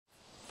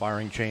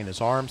Firing chain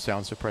is armed.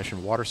 Sound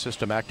suppression water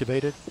system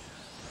activated.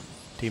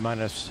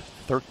 T-minus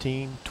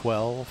 13,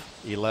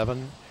 12,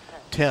 11,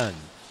 10,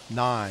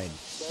 9,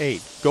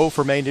 8. Go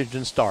for main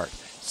engine start.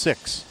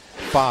 6,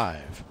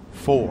 5,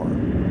 4,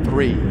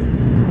 3, 2, 1.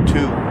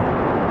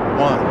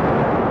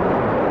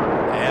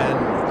 And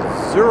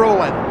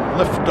 0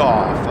 and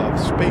liftoff of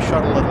Space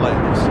Shuttle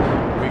Atlantis,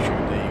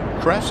 reaching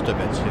the crest of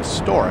its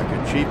historic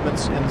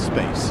achievements in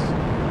space.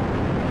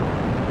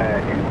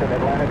 Houston,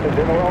 Atlantis is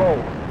in a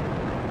roll.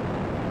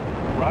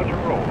 Roger,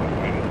 roll.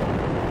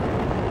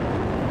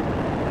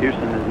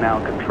 Houston is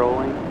now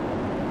controlling.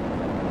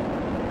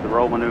 The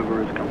roll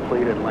maneuver is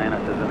complete.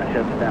 Atlantis is in a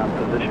heads-down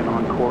position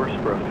on course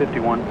for a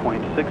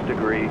 51.6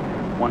 degree,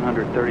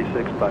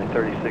 136 by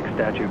 36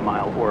 statute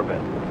mile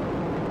orbit.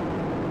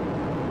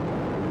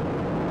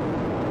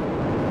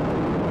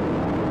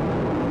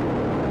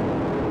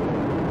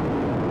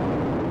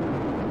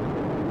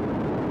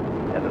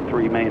 And the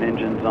three main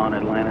engines on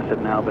Atlantis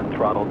have now been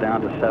throttled down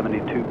to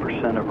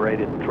 72% of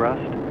rated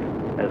thrust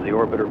as the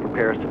orbiter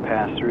prepares to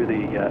pass through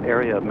the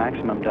area of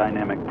maximum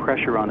dynamic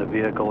pressure on the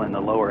vehicle in the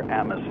lower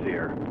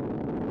atmosphere.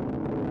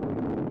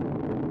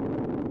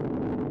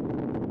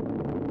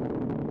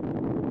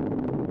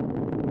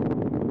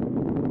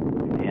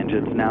 The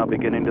engine's now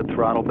beginning to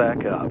throttle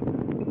back up.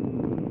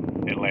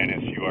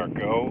 Atlantis, you are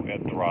go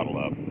at throttle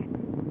up.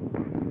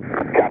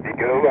 Copy,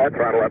 go,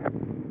 throttle up.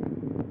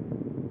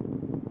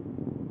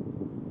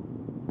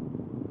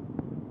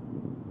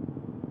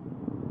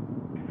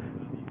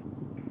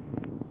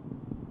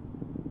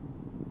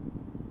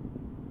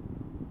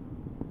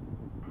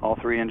 All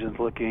three engines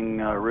looking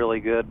really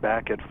good,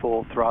 back at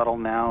full throttle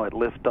now at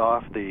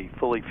liftoff. The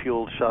fully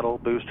fueled shuttle,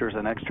 boosters,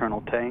 and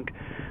external tank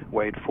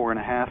weighed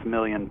 4.5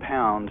 million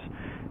pounds.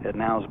 It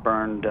now has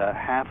burned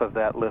half of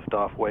that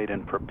liftoff weight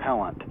in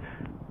propellant.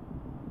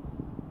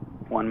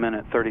 1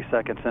 minute, 30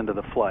 seconds into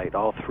the flight.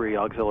 All three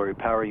auxiliary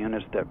power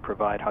units that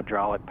provide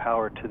hydraulic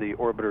power to the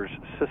orbiter's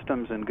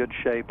systems in good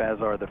shape, as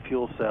are the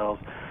fuel cells,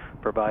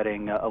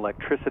 providing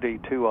electricity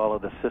to all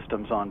of the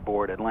systems on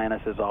board.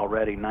 Atlantis is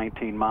already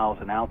 19 miles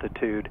in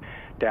altitude,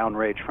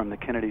 downrange from the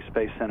Kennedy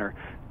Space Center,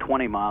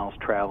 20 miles,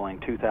 traveling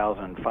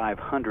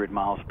 2,500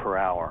 miles per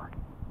hour.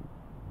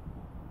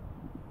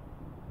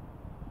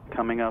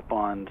 Coming up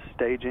on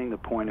staging, the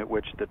point at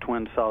which the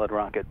twin solid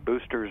rocket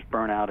boosters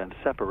burn out and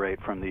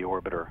separate from the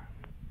orbiter.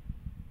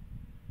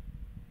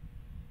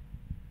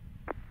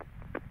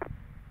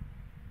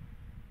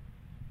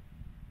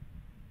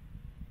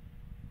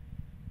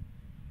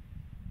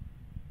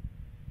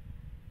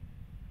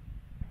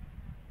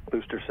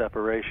 Booster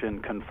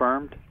separation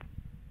confirmed.